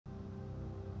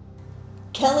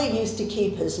Kelly used to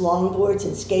keep his longboards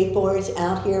and skateboards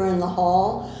out here in the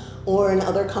hall or in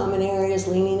other common areas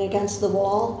leaning against the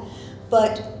wall.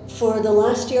 But for the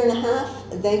last year and a half,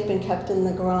 they've been kept in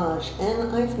the garage,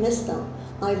 and I've missed them.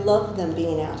 I love them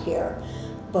being out here.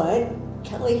 But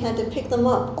Kelly had to pick them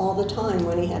up all the time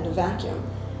when he had to vacuum.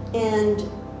 And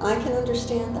I can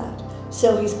understand that.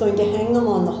 So he's going to hang them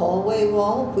on the hallway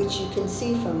wall, which you can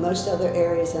see from most other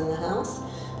areas in the house.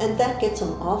 And that gets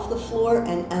them off the floor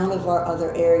and out of our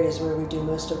other areas where we do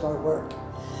most of our work.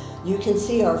 You can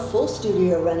see our full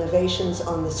studio renovations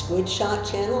on the Squid Shot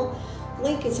channel.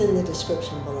 Link is in the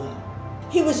description below.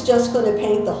 He was just going to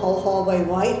paint the whole hallway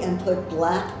white and put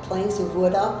black planks of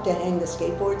wood up to hang the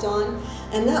skateboards on,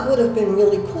 and that would have been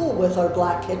really cool with our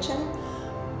black kitchen.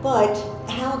 But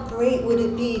how great would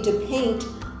it be to paint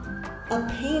a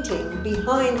painting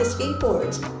behind the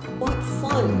skateboards? What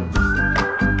fun!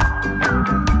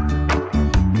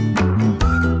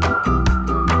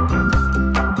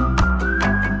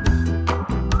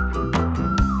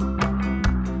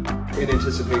 In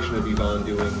anticipation of Yvonne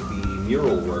doing the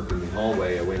mural work in the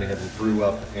hallway, I went ahead and threw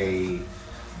up a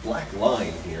black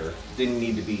line here. Didn't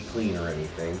need to be clean or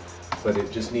anything, but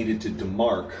it just needed to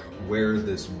demark where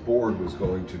this board was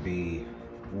going to be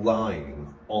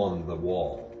lying on the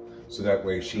wall. So that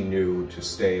way she knew to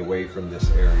stay away from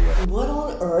this area. What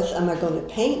on earth am I going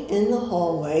to paint in the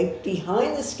hallway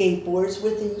behind the skateboards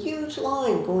with a huge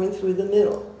line going through the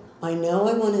middle? I know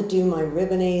I want to do my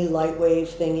ribbon-y light wave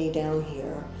thingy down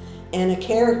here and a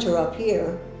character up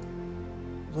here.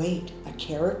 Wait, a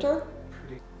character?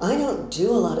 I don't do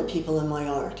a lot of people in my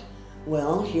art.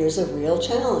 Well, here's a real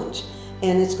challenge,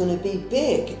 and it's going to be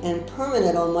big and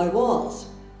permanent on my walls.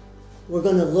 We're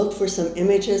going to look for some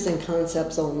images and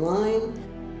concepts online.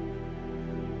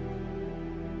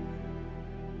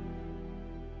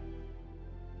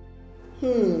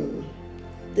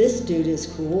 This dude is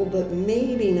cool, but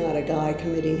maybe not a guy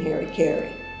committing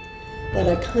hara-kiri. But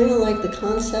I kind of like the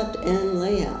concept and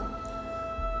layout.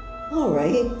 All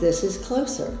right, this is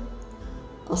closer.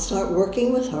 I'll start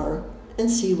working with her and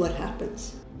see what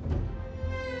happens.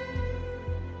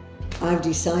 I've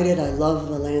decided I love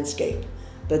the landscape,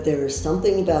 but there is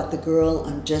something about the girl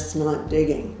I'm just not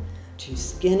digging. Too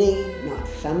skinny, not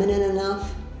feminine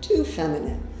enough, too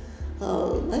feminine.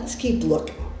 Let's keep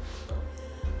looking.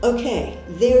 Okay,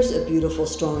 there's a beautiful,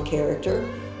 strong character,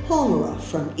 Homura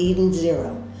from Eden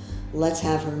Zero. Let's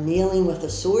have her kneeling with a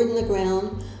sword in the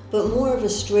ground, but more of a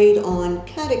straight-on,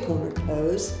 catty-cornered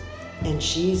pose, and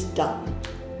she's done.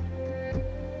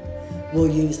 We'll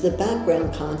use the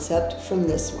background concept from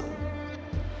this one.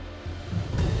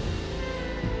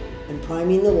 I'm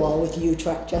priming the wall with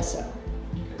Utrecht gesso.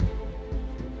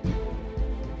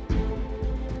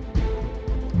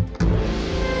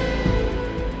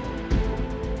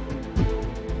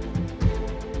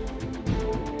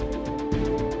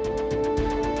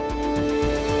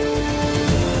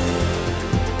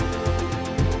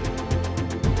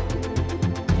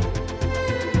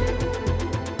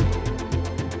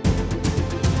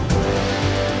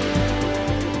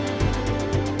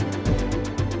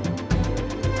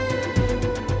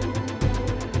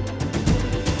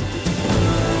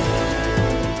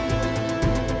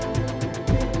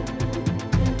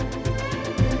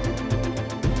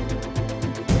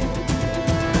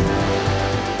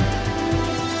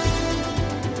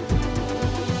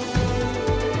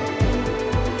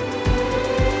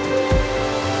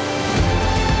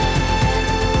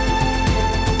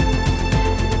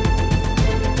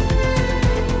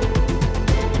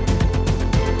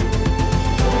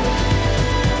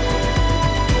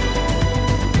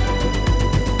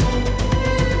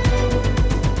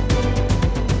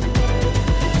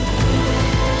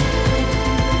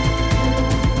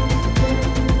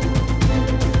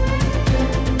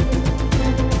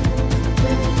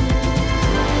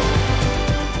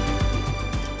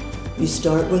 You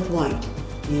start with white.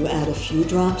 You add a few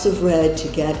drops of red to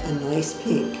get a nice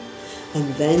pink.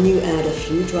 And then you add a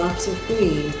few drops of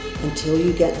green until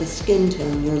you get the skin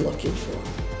tone you're looking for.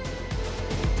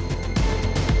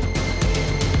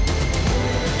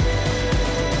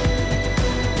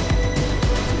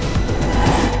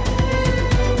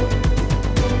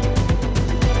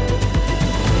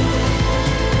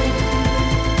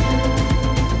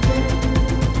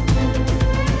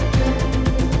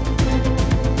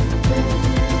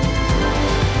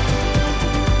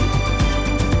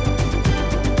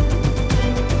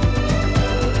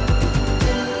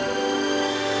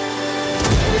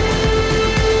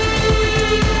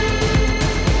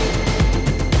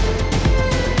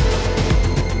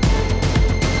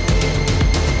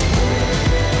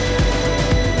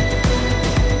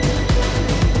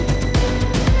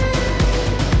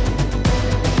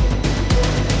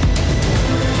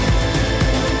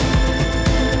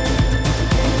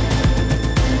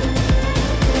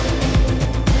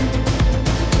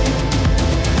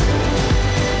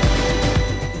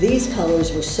 These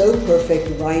colors were so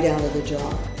perfect right out of the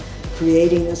jar.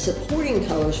 Creating the supporting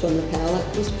colors from the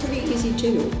palette was pretty easy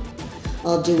too.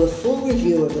 I'll do a full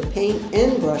review of the paint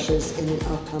and brushes in an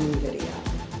upcoming video.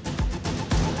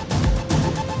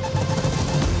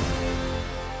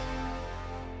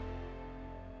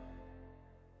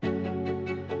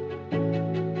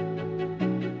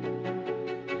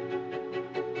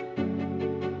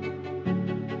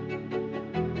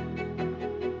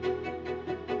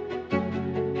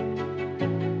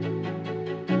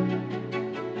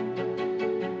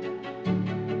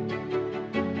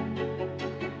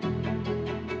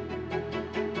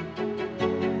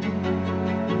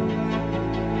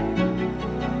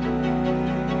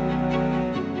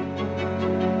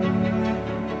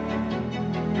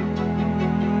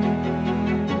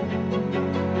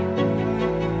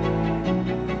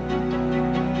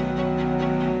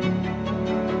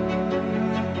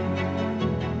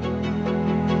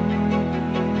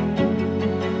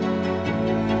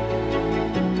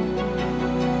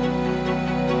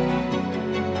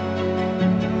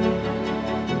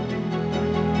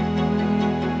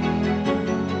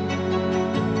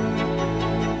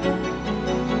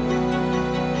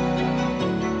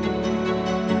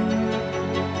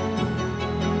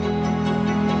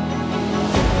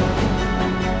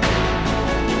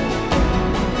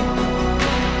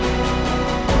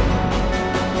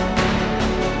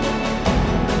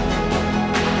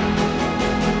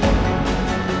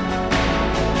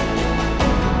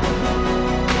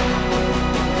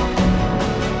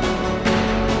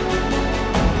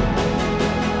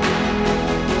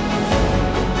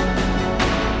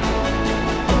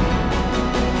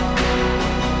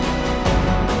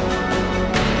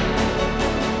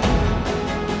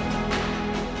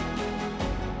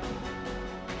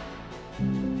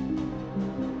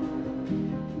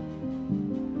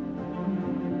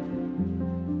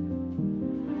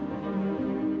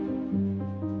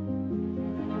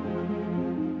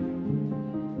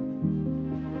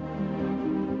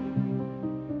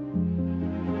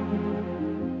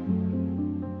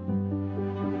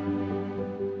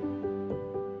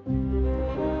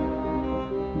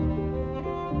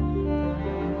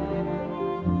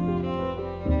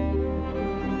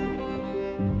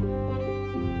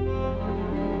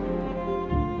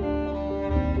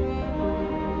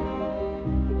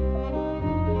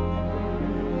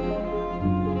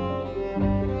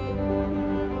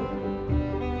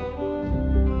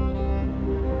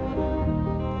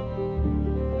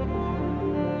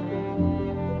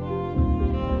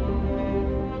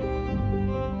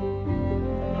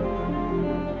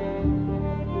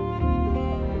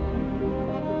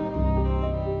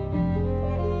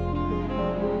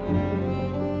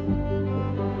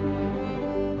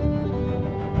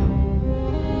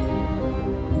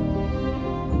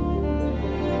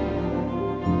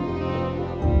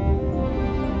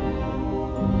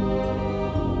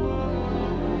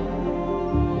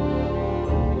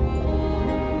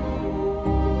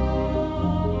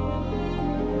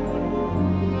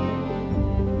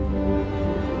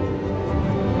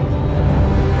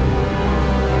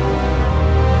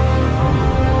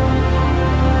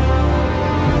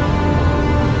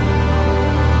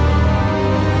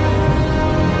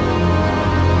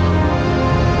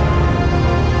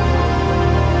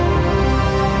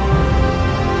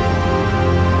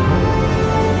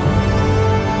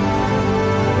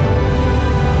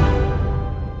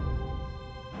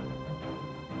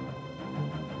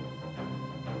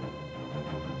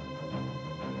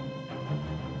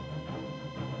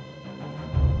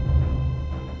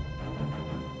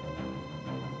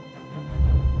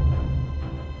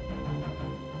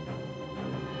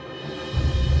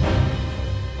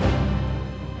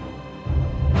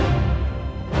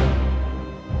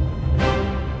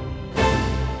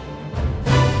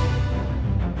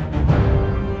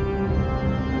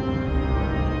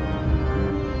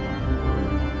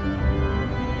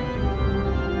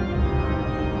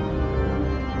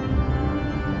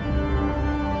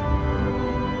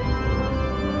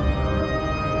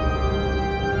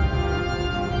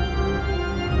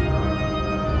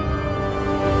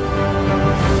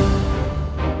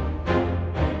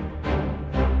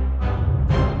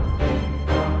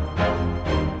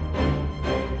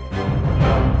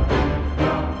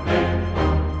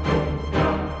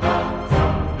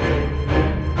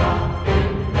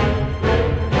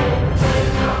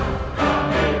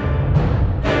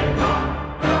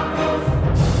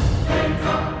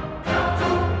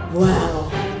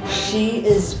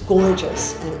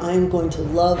 gorgeous, and I'm going to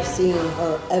love seeing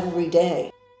her every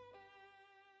day.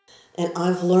 And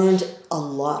I've learned a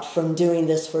lot from doing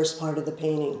this first part of the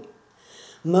painting.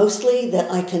 Mostly that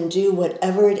I can do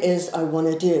whatever it is I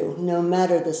want to do, no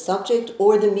matter the subject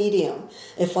or the medium.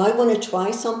 If I want to try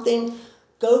something,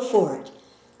 go for it.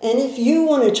 And if you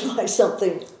want to try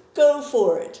something, go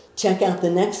for it. Check out the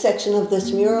next section of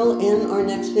this mural in our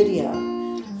next video.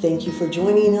 Thank you for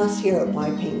joining us here at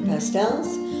Why Paint Pastels.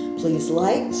 Please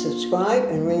like, subscribe,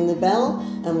 and ring the bell,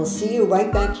 and we'll see you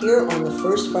right back here on the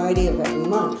first Friday of every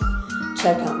month.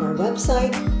 Check out my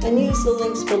website and use the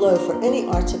links below for any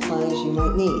art supplies you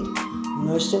might need.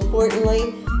 Most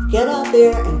importantly, get out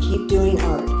there and keep doing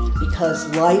art, because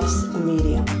life's a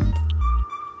medium.